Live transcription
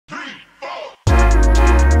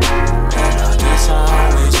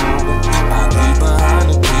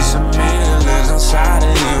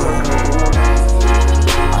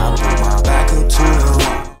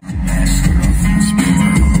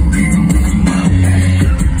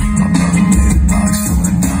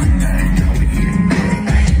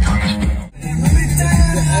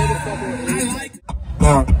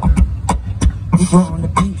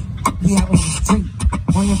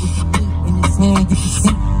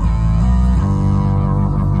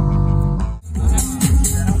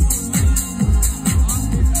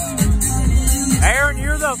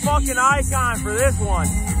icon for this one.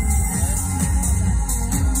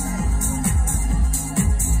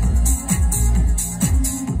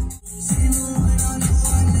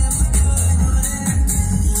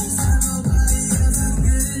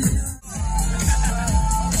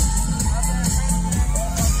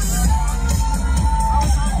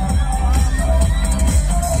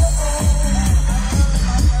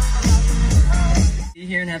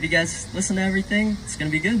 Here and have you guys listen to everything. It's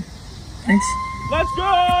gonna be good. Thanks. Let's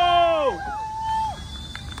go!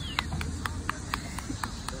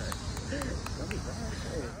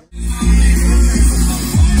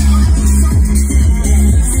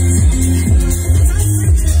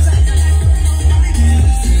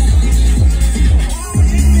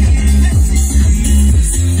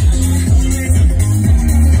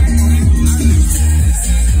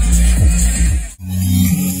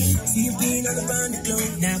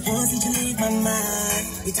 Now once you leave my mind,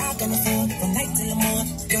 we talk on the phone from night till the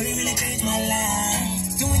morning. Girl, it really changed my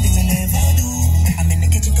life. Doing things I never do. I'm in the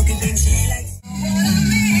kitchen cooking things she likes.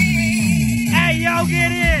 Hey, yo,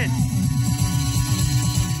 get in!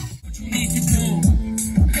 What you need to do?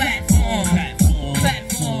 Platform, platform,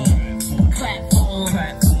 platform, platform,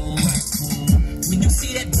 platform. When you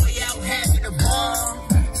see that boy out having a ball,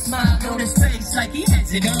 smile on his face like he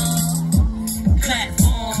has it all.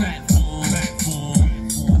 Platform, platform.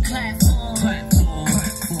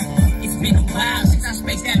 It's been a while since I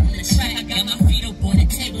spaced out on the track. I got my feet up on the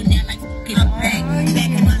table now, like I'm back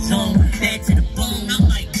in my zone, bad to the bone. I'm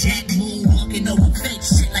like Jack Moon, walking over fake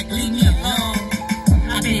shit, like leave me alone.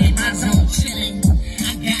 I've been in my zone chilling.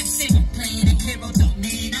 I got single playing the hero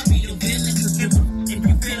domain. I be the villain, cause if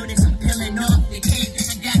you feel this, I'm peeling off the cake.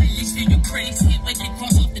 I got a list in your credits, can't wait to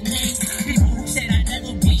cross off the name. People who said I'd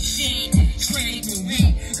never be shit, trade with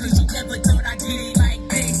me, cause you never thought I'd get it like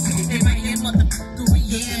this. They right here, motherfucker,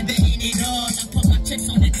 yeah, betting it all. I put my chips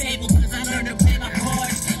on the table, cause I learned to play my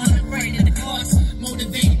cards. Unafraid of the cost,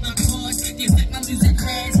 motivated my cause. Give back my music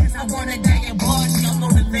class, cause I wanna die at bars. I'm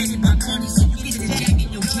motivated my money, so you need to jack in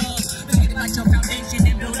your jaw. Think about your foundation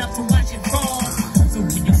and build up to watch it fall. So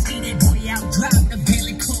when you see that boy out, drop the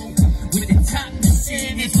belly coat. With the top to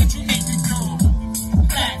sin, that's what you need to do.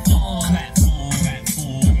 Platform, platform,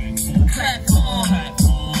 platform, platform,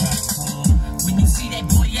 platform. When you see that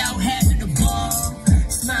boy out having the ball,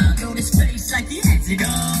 smile on his face like he has it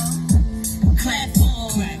all.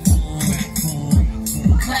 Platform, platform,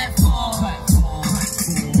 platform, platform.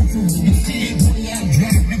 When you see that boy out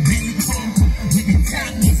driving the belly coat, with the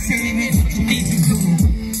top to sin, that's what you need to do.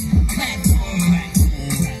 Platform,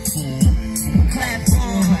 platform,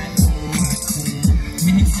 platform, platform.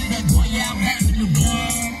 When you see that boy out having the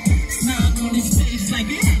ball, smile on his face like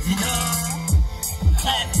he has it all.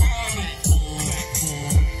 Platform,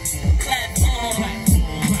 platform, platform.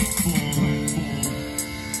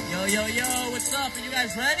 Yo, what's up? Are you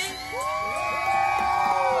guys ready?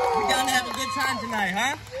 We're down to have a good time tonight,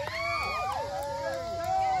 huh?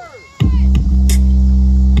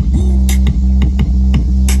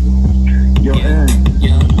 Yo, Aaron.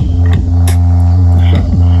 Yo. What's up?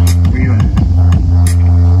 Where you at?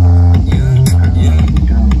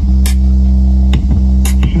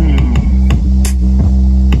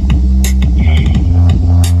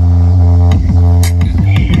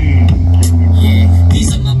 Yeah, these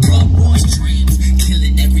are my broad boys' dreams,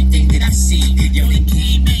 killing everything that I see. Yo, they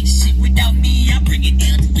can't make shit without me. I bring it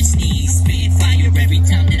down to its knees, spitting fire every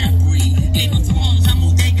time that I breathe. Game of Thrones, I'm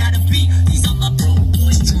who they gotta be. These are my broad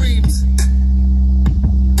boys' dreams.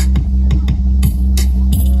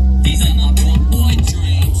 These are my broad boy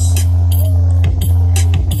dreams.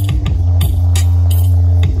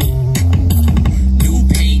 New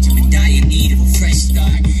page, and I in need of a fresh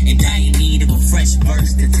start, and I in need of a fresh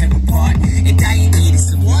verse to tear apart, and I in need of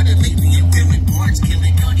some water lately. I'm feeling bars,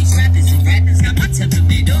 killing all these rappers and rappers got my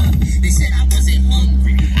temperament up. They said I wasn't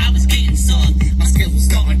hungry, I was getting soft. My skills was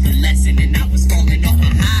starting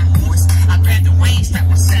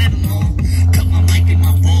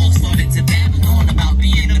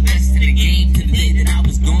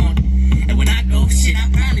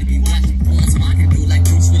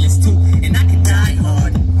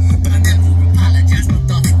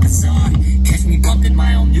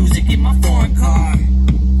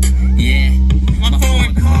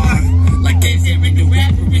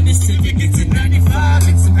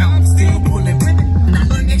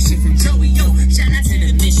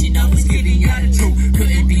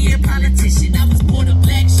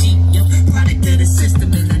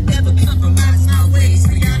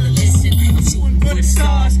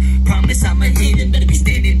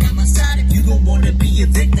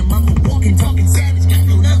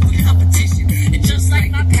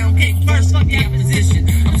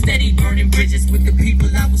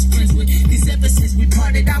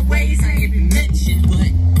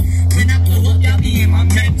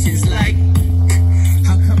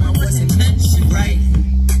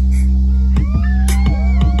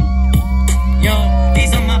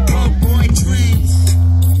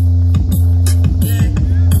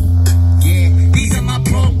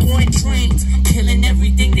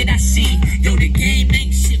see. Yo, the game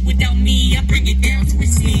ain't shit without me. I bring it down to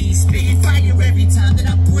its knees. Spitting fire every time that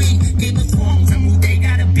I breathe. Game of Thrones, I'm who they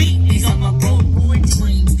gotta beat. These are my broke boy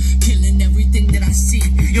dreams. Killing everything that I see.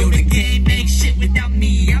 Yo, the game ain't shit without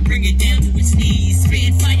me. I bring it down to its knees.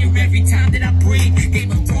 Spitting fire every time that I breathe.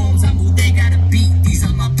 Game of Thrones, I'm who they gotta beat. These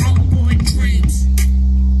are my broke boy dreams.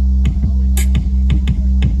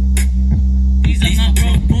 These are my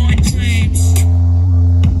broke boy dreams.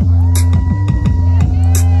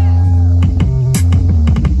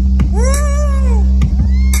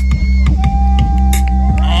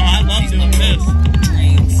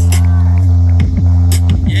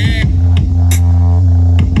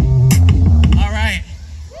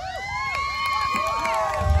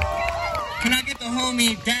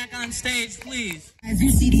 Dak on stage, please. As you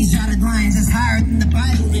see these dotted lines, it's higher than the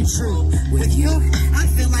Bible and true. With you, I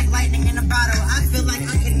feel like lightning in a bottle. I feel like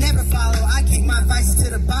I can never follow. I keep my vices to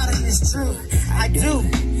the bottom, it's true. I do.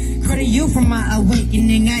 Credit you for my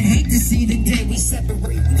awakening. I'd hate to see the day we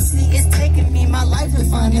separate. You see, it's taken me my life to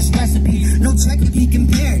find this recipe. No check to be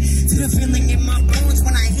compared to the feeling in my bones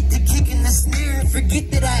when I hit the kick and the snare.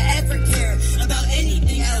 Forget that I ever care about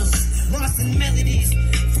anything else. Lost in melodies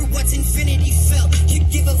for what's infinity felt. You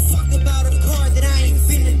give a fuck about a card that I ain't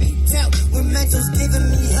finna be dealt. When mental's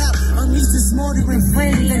giving me hell, I'm used to smoldering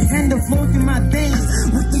flames that tend to flow through my veins.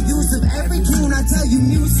 With the use of every tune, I tell you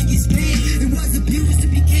music is pain. It was abused to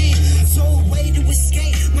became soul way to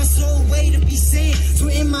escape, my soul way to be sane.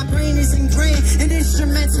 So in my brain is ingrained an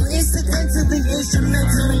instrumental, incidentally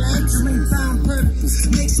instrumentally entering found purpose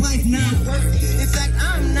makes life now worth it. In fact,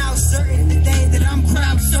 I'm now certain today that I'm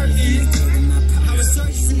proud surfing. My power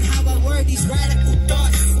surges in how I word these radical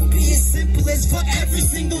thoughts. Be as simple as for every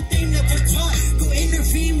single thing that we're taught. Go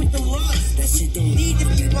intervene with the law. That shit don't need to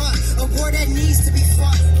be wrought. A war that needs to be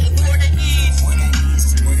fought. A war that needs. War that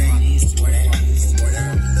needs. War that needs. War that needs. War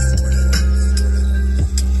that needs.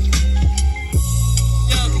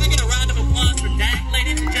 Yo, can I get a round of applause for Dak,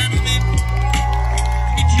 ladies and gentlemen?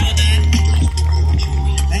 Get you on that.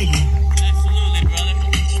 Thank you. Absolutely, brother.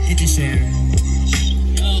 Hit the share.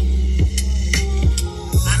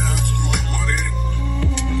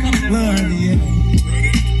 Lord, yeah.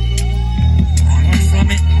 One from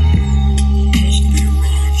it.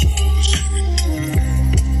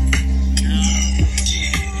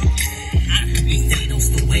 They know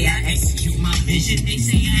the way I execute my vision. They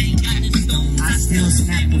say I ain't got it stone. I still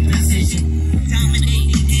snap with precision.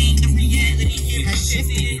 Dominating game, the reality here has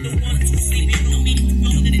shifted. The ones who sleeping on me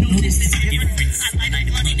know that they notice this difference. I like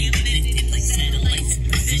money, they lit it like satellites in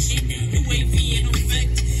position. UAV in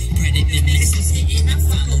effect. Predator missiles hitting. I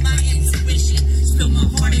follow my intuition. Spill my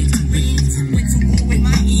heart into rings. Went to war with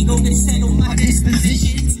my ego to settle my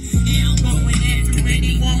dispositions. Yeah, I'm going after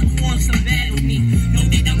anyone who wants to battle me. Know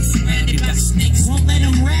that I'm surrounded by snakes. Won't let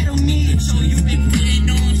them rattle me. So you've been putting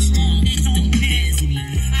on strong. It don't pass me.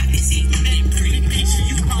 I can see through that pretty picture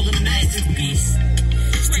you call a masterpiece.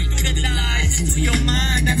 Straight through the lies into your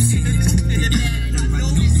mind. I've seen the truth of the matter. I know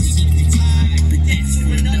this is time, but that's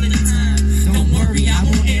for another time. Don't worry, I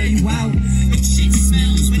won't air you out. If shit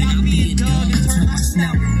smells without being dug and turn my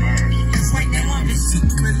snout. Cause right now I'm just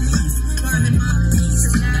seeking relief. Finding my peace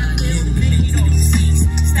and not a little bit of your seats.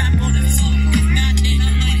 Stop on the song. If not, then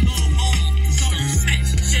I might go home. So snatch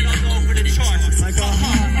shit all over the charts. Like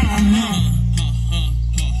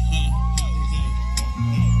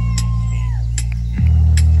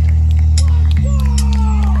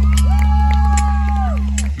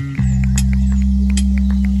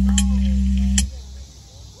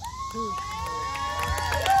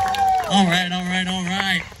All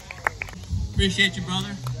right. Appreciate you,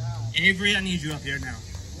 brother. Avery, I need you up here now.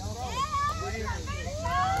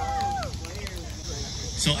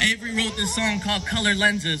 So Avery wrote this song called Color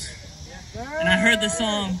Lenses. And I heard the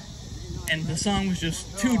song, and the song was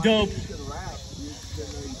just too dope.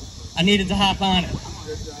 I needed to hop on it.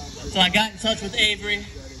 So I got in touch with Avery.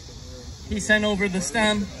 He sent over the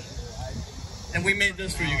stem, and we made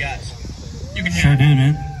this for you guys. You can hear it. Sure did,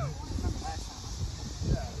 man.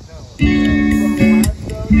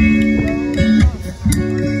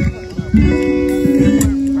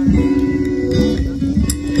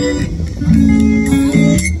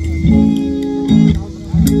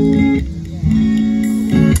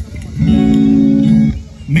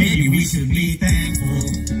 Maybe we should be thankful.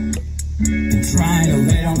 Trying to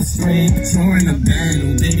lay on the string, touring the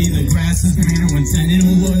bend. Maybe the grass is greener when tending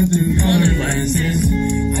the wood through colored lenses.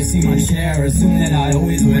 I see my share, assume that I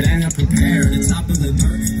always would end up prepared. The top of the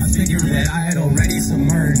dirt, I figured that I had already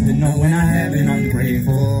submerged, but no, when I haven't, I'm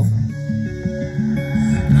grateful.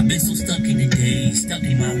 I've been so stuck in the days, stuck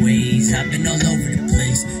in my ways. I've been all over the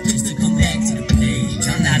place, just to come back to the page.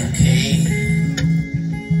 I'm not okay.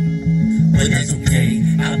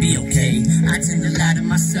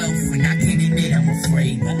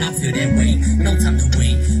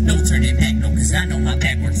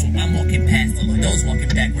 I'm walking past all of those walking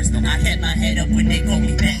backwards. No, I had my head up when they called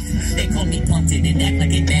me back. They called me pumped and act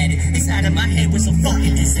like it mattered. Inside of my head was a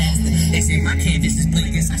fucking disaster. They say my canvas is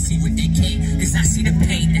bleak, yes, I see what they can't. Cause I see the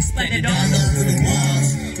paint that's splattered all over the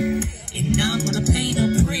walls. And I'm gonna paint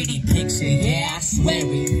a pretty picture, yeah, I swear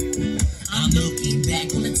it. I'm looking back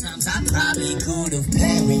on the times I probably could have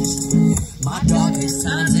perished. My darkest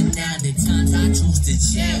times and now the times I choose to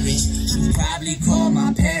cherish. Should probably call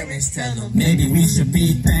my parents, tell them maybe we should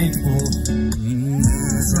be thankful.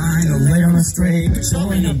 Trying to lay on a straight, but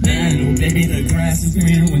showing a battle. Baby, the grass is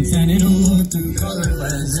greener when turning to look through colored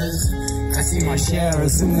lenses. I see my share,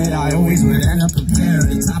 assume that I always would end up prepared.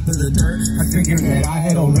 The top of the dirt, I figured that I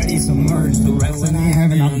had already submerged. The rest of me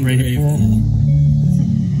heaven, I'm grateful.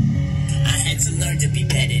 I had to learn to be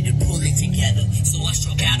better, to pull it together. So I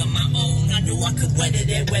struck out on my own. I knew I could weather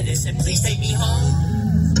that weather. Said, please take me home.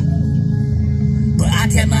 But I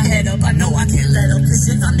kept my head up, I know I can't let up. Cause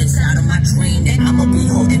if I'm inside of my dream, then I'ma be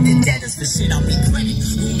holding the debtors for shit I'll regret it.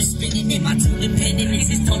 Room is spinning in my too dependent,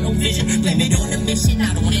 exist on no vision. Blame it on the mission,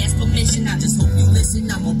 I don't ask permission. I just hope you listen,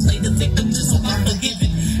 I'm gonna play the victim, just hope I'm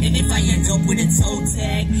forgiven. And if I end up with a toe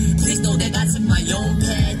tag, please know that I took my own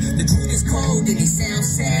pad. The truth is cold and it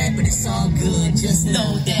sounds sad, but it's all good, just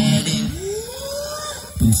know that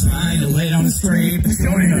I'm trying to lay on the straight, but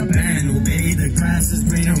joining a band. Oh baby, the grass is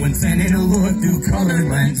greener when tending to look through colored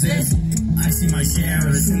lenses. I see my share,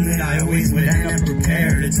 assume that I always would end up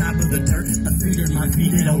prepared. The top of the dirt, I figured my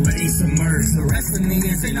feet had already submerged. The rest of me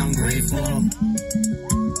isn't, I'm grateful.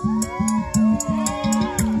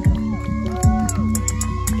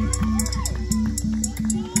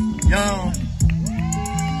 Yo,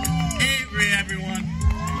 Avery, everyone.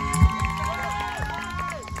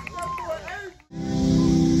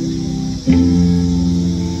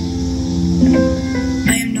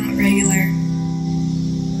 I am not regular.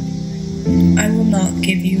 I will not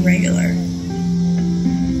give you regular.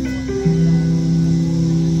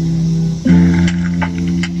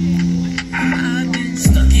 I've been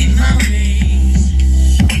stuck in my ways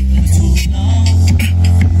for too long.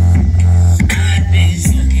 I've been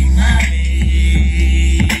stuck in my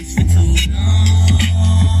ways for too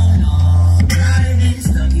long. I've been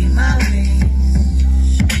stuck in my ways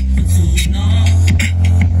for too long.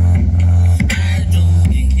 I don't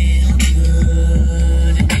think it'll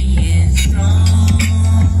good at being strong.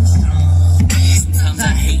 Sometimes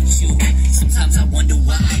I hate you. Sometimes I wonder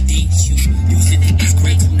why I date you. Used to think it's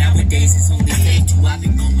great, but nowadays it's only fake too. I've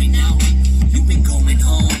been going out, you've been going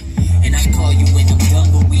home, and I call you when I'm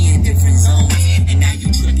done, but we in different zones. And now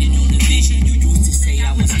you tripping on the vision. You used to say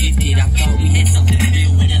I was gifted. I thought we had something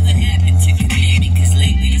real. Whatever happened to connect me? Cause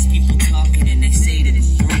lately it's people talking and they say that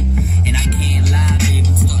it's true. And I can't lie, babe,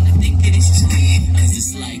 I'm starting to think that it's true. Cause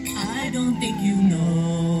it's like, I don't think you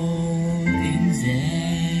know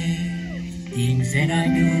things that I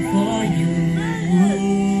do for you.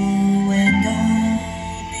 And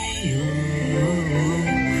only you.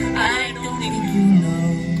 I don't think you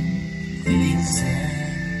know things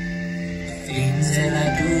that I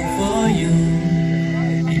do for you.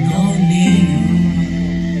 And only you.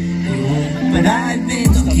 But I've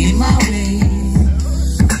been stuck in my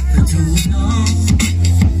ways for too long.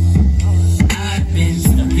 I've been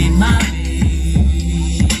stuck in my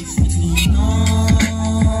ways for too long.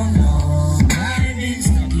 I've been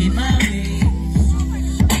stuck in my ways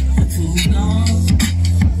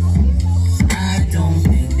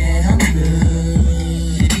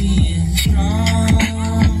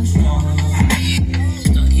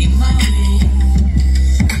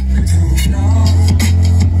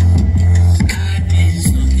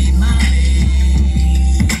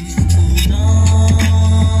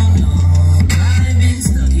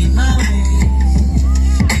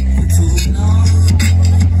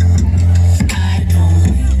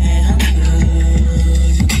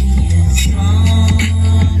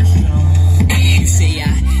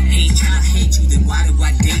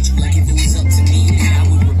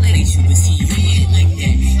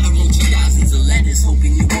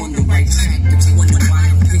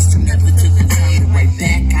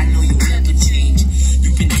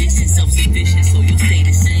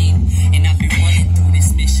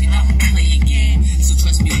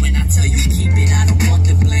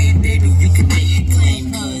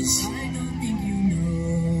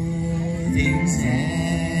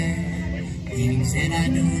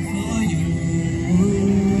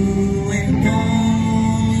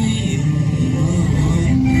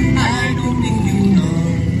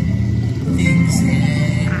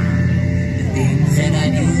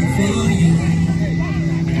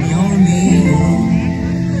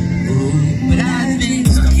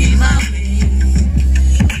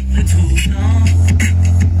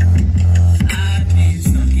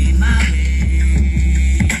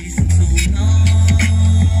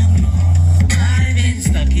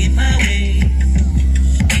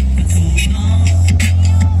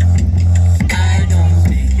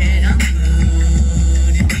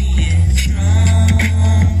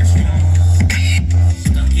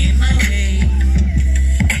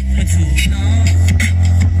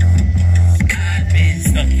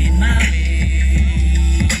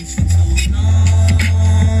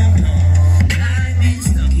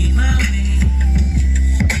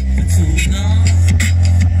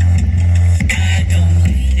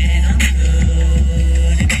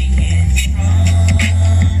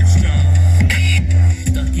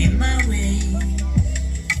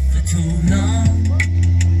too long.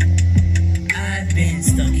 I've been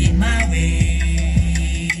stuck in my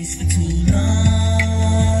ways for too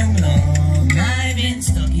long, long. I've been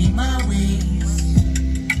stuck in my ways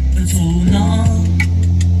for too long.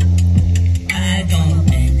 I don't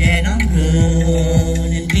think that I'm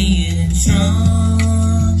good at being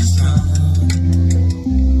strong, strong.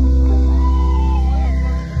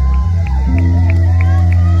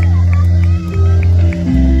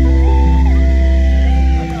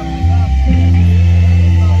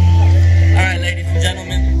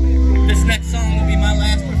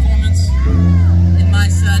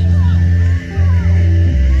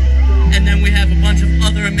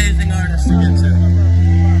 Amazing artists to get to.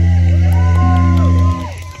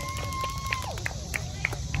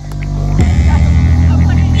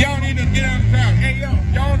 Y'all need to get out of town. Hey, y'all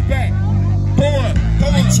in the back. Pull up.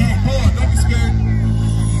 Don't be scared.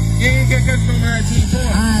 You ain't get good from her team. Pull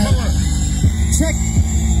up. Check.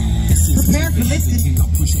 Prepare for listening. I'm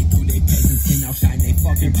pushing through they peasants and I'll shine they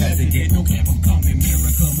fucking president. No cap, I'm coming,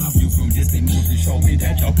 America. My view from distant moves to show me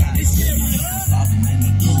that y'all got it serious. I'm stopping in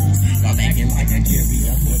the blue. While acting like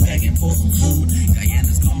Nigeria, we're begging for some food.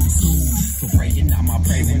 Diana's coming soon. So praying out my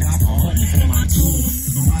praising, I for hundreds in my tune.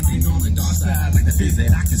 Cause my mind's ain't on the dark side like the fish that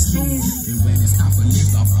I consume. And when it's time for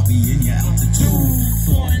lift off, I'll be in your altitude.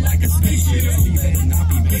 Soaring like a spaceship, you better not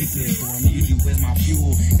be basic. Or I'm use you as my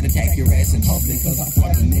fuel and attack your ass in public cause I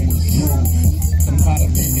fucking in with you. Some part of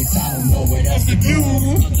business, I don't know what else to do.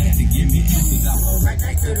 I'm glad to give me answers, I go right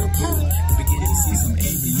back to the pool. Beginning to see some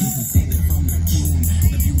aliens and see them from the moon.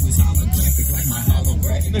 The view is holographic like my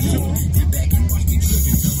holographic moon. Sit back and watch me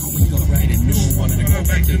tripping till I wake up right at noon. Wanted to go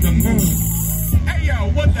back to the moon. Hey, yo,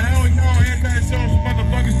 what the hell y'all anti-social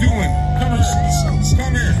motherfuckers doing? Come here.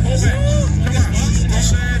 Come here. Hold back. Come on. Roll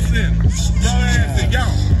your ass in. Roll your ass in. Yo.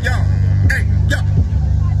 Hey, yo.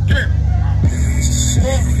 Come here.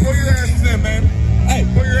 Pull your asses in, man. Hey,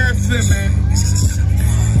 pull your asses in, man.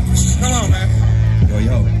 Come on, man.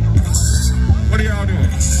 Yo. What are y'all doing?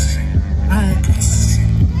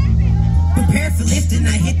 Prepare for lifting. I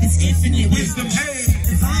hit this infinite Wisdom, hey.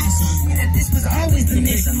 divine. Shows me that this was always the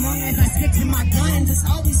mission. Long as I stick to my gun, this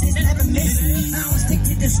always is never missing. I don't stick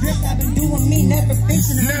to the script. I've been doing me, never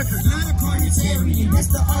fiction. Never. Not a carnitarian. That's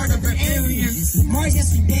the art of an alien. Mars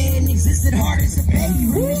yesterday and existed hard as a baby.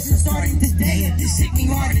 Remission starting today. If this shit me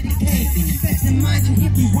harder than cake. Infecting minds and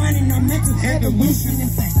hippie whining on mental evolution.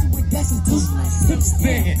 Infected with destitution.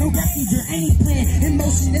 Spin. No refuge or any plan.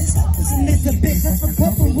 Emotion is selfish and it's a bitch. That's a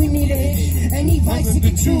couple we need a hit. Any vice you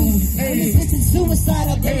can choose. And this is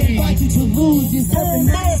suicidal. They invite you to lose. You're serving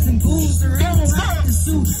nice and booze. Or else top the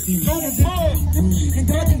suit. And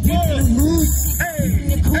throw them deep in the roots.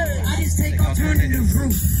 I just take alternative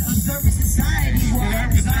routes. Observing society while I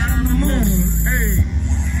reside on the moon.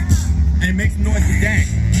 Hey. And make some noise for gang.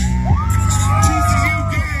 TCU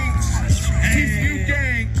gang. TCU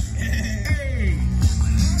gang. Hey.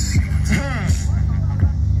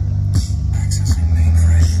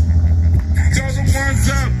 Throw the ones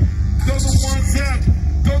up. Throw the ones up.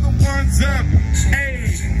 Throw the ones up. Hey.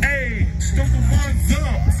 Throw the ones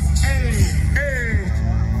up. Hey.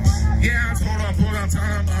 Yeah, hold on.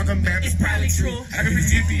 Time. It's probably true. I can be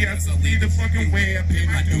GPS, so lead the fucking way. I pay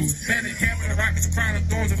my dues. Bandit camp with the rockets, a crown of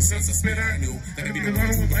thorns, ever since I spit I knew. That I be the one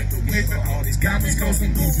who like the way that all these goblins go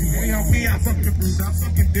and goofy. Way on me, I fucking bruise. I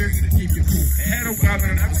fucking dare you to keep it cool. Head of wild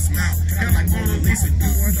and I have a smile. Kinda like Mona Lisa, do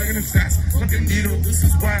one thing in the shots. Fucking needle, this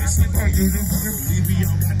is why I sleep on you. Don't fucking believe me,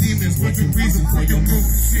 all got demons. What's the reason for your move?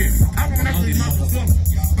 Shit, I won't actually motherfucker,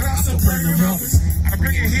 but I still burn the rubbers. I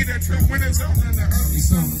bring a heat that trip when it's on in the early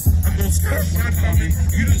summers. I go skirt when I come in.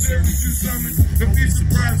 You deserve what you summon. Don't be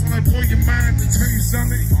surprised when I pull your mind and turn you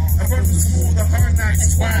something. I work the school, the hard knocks.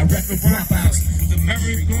 That's why I rep the dropouts. The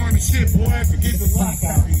memory's going to shit, boy. Forget the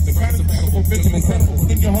lockout. The crowd's a beautiful bitch and incredible.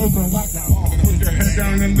 Think your hoes on lockdown. Put your head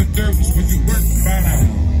down in the dirt when you work to find out.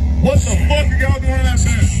 What the fuck are y'all doing out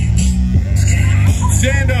there?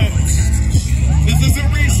 Stand up. This is a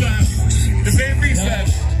recess. This ain't recess.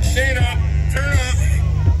 Stand up. Turn up.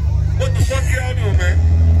 What the fuck y'all doing, man?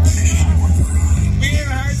 We ain't in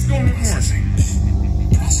high school no more.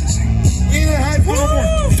 We ain't in high school no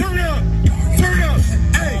more. Turn up. Turn up.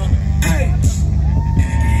 Hey.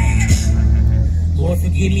 Lord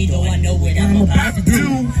forgive me, though I know what I'm about to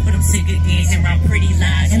do. But I'm sick of dancing around pretty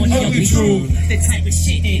lies and ugly truth. The type of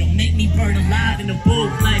shit they don't make me burn alive in the book.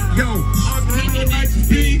 Like, Yo, I'm the like to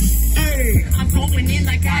be. Hey. I'm going in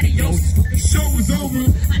like adios. The show is over.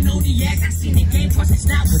 I know the act, I seen the game, plus it's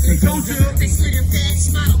not what they told you. They slid a bad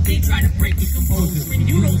smile, they try to break your composure. And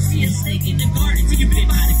you don't see a snake in the garden till you been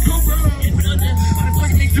behind the cover. And brother, all the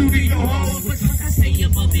boys they do to your hoes. What I say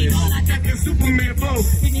above it all, I got that super put me a bow.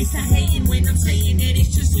 And they start hating when I'm saying that,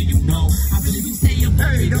 it's just so you know. I really say you're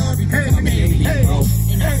hey, dog, hey, I'm hey, bro.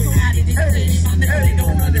 And I'm so out of this place, I know they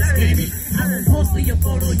don't understand it. I will post for your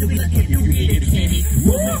photo, you'll be like, if you get it, can it?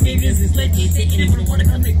 Move my fingers is legit, they ain't gonna wanna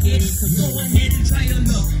come and get it. So go ahead and try your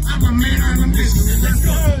luck. I'm a man, I'm a business, let's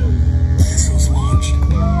go.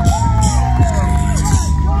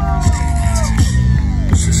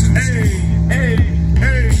 Hey, hey,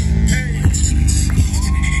 hey, hey.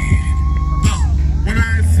 When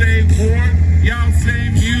I say war, y'all say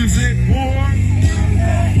music, war,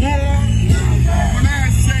 war. When I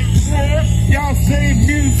say war, y'all say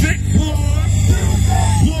music, war,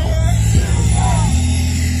 war.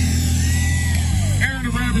 Aaron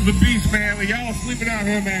the Rapper's a beast, man. But y'all sleeping out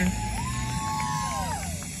here, man.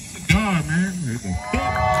 God, man.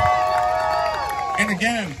 And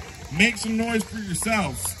again, make some noise for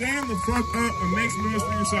yourselves. Stand the fuck up and make some noise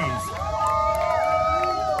for yourselves.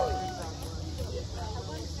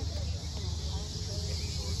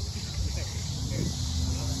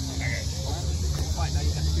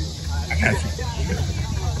 I got you.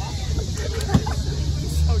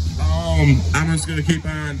 I'm just gonna keep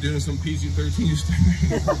on doing some PG-13 stuff.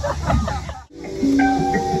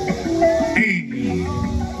 Hey.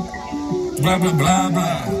 Blah, blah, blah,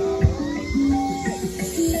 blah.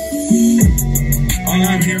 All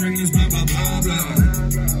I'm hearing is blah, blah, blah,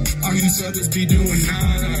 blah. All you suckers be doing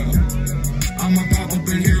nada. I'ma pop up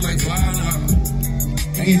in here like Vlada.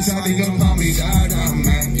 And you tell me don't call me Dada,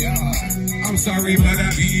 man, yeah. I'm sorry, but I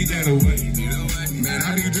be that way. Man,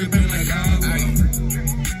 I be dripping like Dada.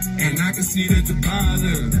 And I can see that you're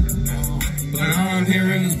bothered. But all I'm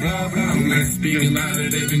hearing is blah, blah. I'm not speaking louder,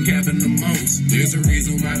 they've been capping the most. There's a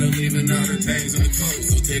reason why they're leaving other tags in the coast.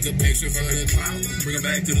 So take a picture for the cloud, bring it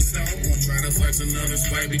back to the south. Won't try to flex another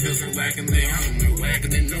swipe because they're lacking their own. They're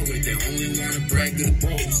whacking, they know it, they only want to brag to the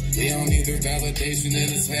pros. They don't need their validation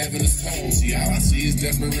and it's having its tone. See, all I see is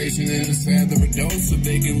desperation and it's had the dose. So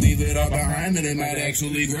they can leave it all behind and they might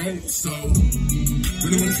actually grow. So,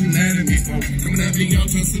 really what you mad at me for? Coming at me, y'all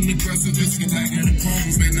trusting aggressive, just get back in the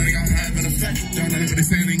cones. Man, now y'all having a don't know what they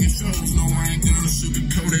saying in your shows. No, I ain't gonna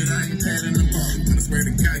sugarcoat it. I ain't patting the bug. But I swear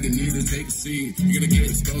to God, you need to take a seat. You're gonna get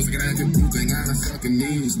exposed. I gotta have your pooping on the fucking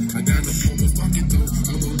knees. I got the pump of fucking dope.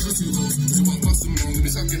 I'm gonna put you low. So I'll bust some more. Be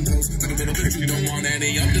sucking toes. But a little bit, you don't want any.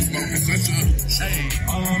 I'm just smoking such a shade.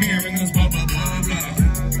 All I'm hearing is blah, blah, blah,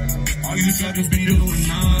 blah. All you suckers be doing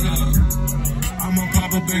nada. I'ma pop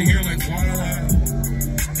up in here like water.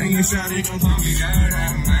 And your shawty gon' call me Dada,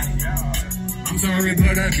 man. I'm sorry,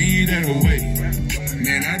 but I be that way.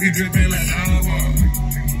 Man, I be dripping like lava.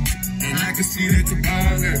 And I can see that you're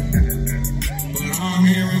bothered. But all I'm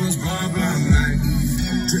hearing is blah, blah, like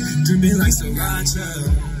dripping like sriracha.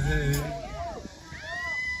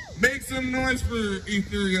 Make some noise for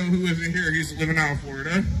Ethereum, who isn't here. He's living out in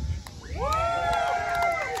Florida.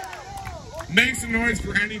 Make some noise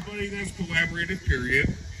for anybody that's collaborated,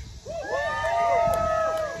 period.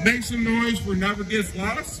 Make some noise for Never Gets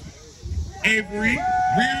Lost. Avery,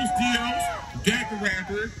 Reels Dios, Jack the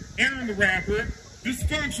Rapper, Aaron the Rapper,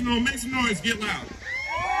 Dysfunctional, make some noise, get loud.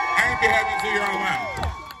 I ain't been happy until you're all loud.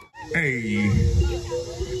 Hey,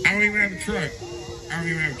 I don't even have a truck.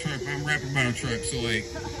 But I'm rapping about a truck, so like,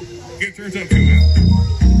 get turns up to it.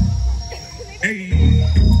 Hey,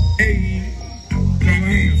 hey, turn the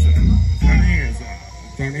hands up, turn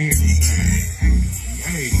the hands up.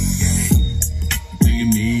 Hey, do you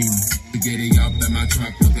mean? Getting up in my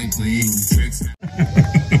truck looking clean.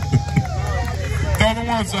 Throw the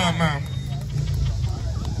ones up, man.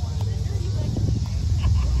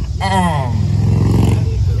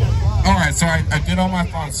 Alright, so I did all my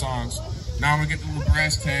fun songs. Now I'm gonna get to the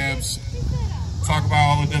brass tabs, talk about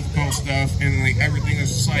all the difficult stuff, and like everything is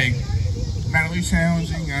just like mentally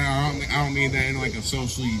challenging. I don't mean that in like a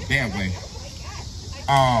socially bad way.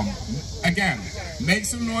 Again, make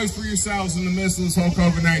some noise for yourselves in the midst of this whole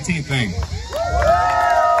COVID-19 thing.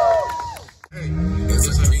 Hey, it's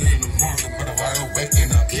just me in the morning, but I'm wide awake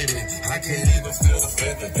and I'm in it. I can't even feel the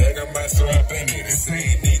feather, bag I might throw up in it. It's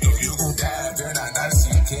saying, nigga, you gon' die. They're not nice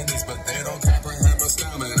to your kidneys, but they don't comprehend my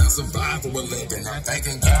stomach. I survive for a living. I'm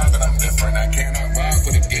thanking God that I'm different. I cannot ride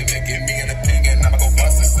for the gimmick. Give me an opinion, I'ma go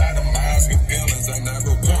bust inside of mine. Your feelings, I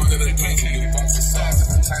never wanted to think you. Fuck your size, at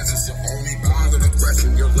the times it's your only bother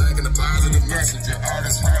aggression. You're lacking a positive message. Your art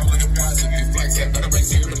is hard, look at positive flex. Yeah, better raise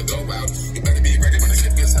zero to go out. You better be ready when the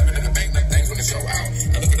shit gets heavy. Nigga bang like things when the show out.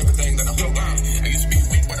 I look at everything that I blow down. I used to be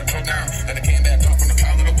weak when I broke down. Then I came back up from the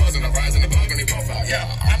cloud that I was, and I rise in the bug and they profile. Yeah,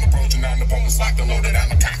 I'm approaching on the bonus lock and loaded.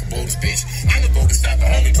 I'm a cockable this bitch. I'm the go to stop the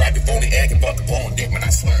only drive your phony egg and buck the bone dick when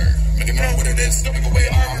I slur. Making know what it is, stepping away,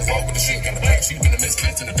 arm the wall with the shit. Got the black sheep in the mist,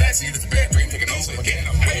 clips in the backseat. It's a bad dream. again,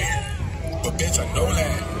 I'm weird. But bitch, I know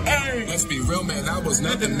that. Hey. Let's be real, man, I was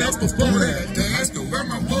nothing else before that. That's the where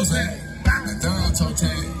my was at. The down toe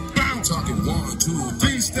tag. Talking 1, 2,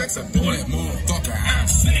 3 stacks of bullet, motherfucker, I'm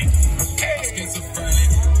sick. I'm schizophrenic.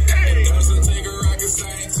 It doesn't take a rocket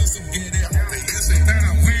scientist to get it. They say that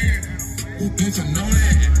I'm weird. Well, bitch, I know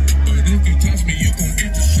that. But if you touch me, you gon' get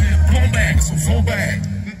your shit blown back. So fall back.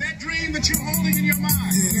 But that dream that you're holding in your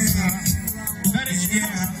mind. Yeah. That is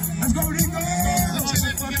let's go, Rico.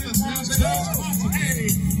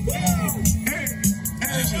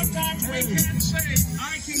 Sometimes we can say,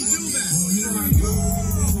 I can do that. Well, here I go.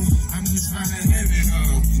 I'm just trying to have it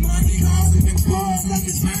all. Money hard in the cars, I'm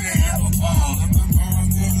just trying to have a ball. I'm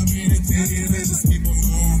gonna be the kid, let's just keep on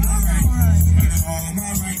going. Alright, I'm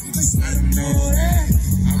alright, just let them know that.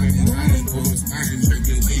 I'm in the right doors, finding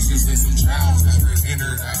tribulations and some trials that are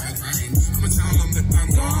entered. I'ma tell them that I'm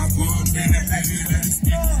gone for a minute, baby, let me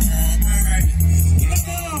speak on. Alright,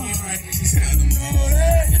 just let them know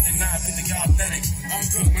that. If you're not feeling authentic, I'm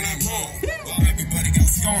good when I'm wrong. Well, everybody got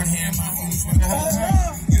scorn here, my hoes for the whole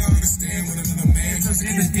time. You don't understand what another man just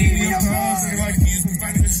in the game of calls. And like these, we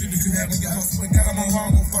finding this shit that you haven't got. So I got them on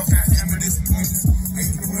wrong, well, fuck, I hammer this point.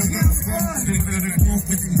 Ain't the way in the front, they feel the group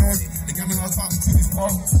with you know. They got me all talking to these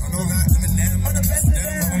calls. I know that in the name of the best of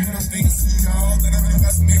them. I'm gonna think it's you, y'all. Then I'm gonna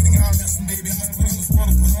got some baby, y'all. Just some baby, I'm putting this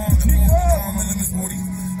water put on. I'm in this booty.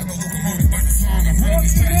 I know locomotive by the song. I'm running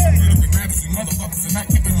these tracks. I'm putting up with rabbits and motherfuckers and not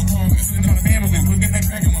keeping them alone. Listening to the family, we're getting that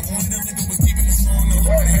back in my own. That nigga was keeping us on. No,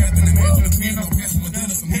 I had been in there to the team. I'm passing with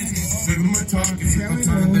dinner, some hits. Sitting with talking. I'm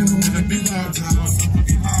trying to dance with a big loud time. I'm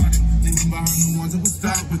fucking hard. Thinking behind the ones that would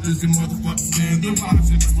stop with this. You motherfuckers stand the box.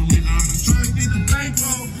 And I'm really honest. Trying to get the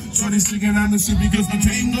bankroll. Shorty sticking on the shit because my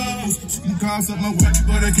chain goes. She can call up my watch,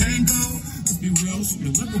 but I can't go. To be real, she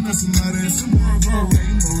been looking at somebody and some more of a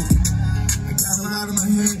rainbow. I got a lot in my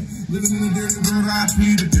head. Living in a dirty world, I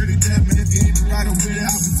be the dirty death, man. If you ain't the right over there,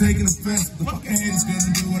 I'll be taking offense. The fucking haters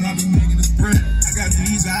gonna do when I've been making a spread. I got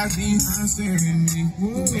these eyes staring at me.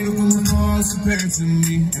 The beautiful and all compared to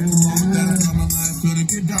me. And the moment that I thought my life couldn't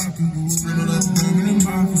get darker. Scribbled up permanent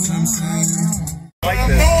markers, I'm saying. Like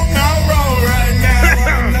this. I'm on my road right now.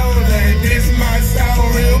 I know that this might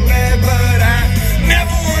sound real bad, but I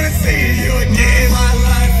never wanna see you again. My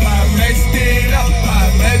life, I messed it up.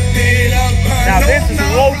 Now this is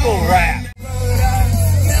local rap.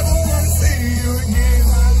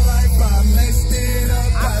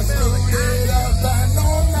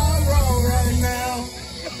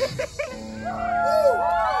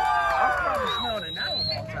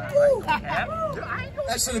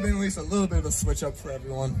 That should have been at least a little bit of a switch up for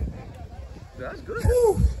everyone. That's good.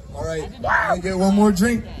 All right, I'm gonna get one more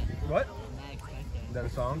drink. What? Is that a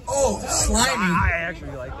song? Oh, slimy. I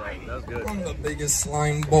actually like that. That was good. I'm the biggest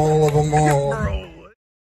slime ball of them all. Bro.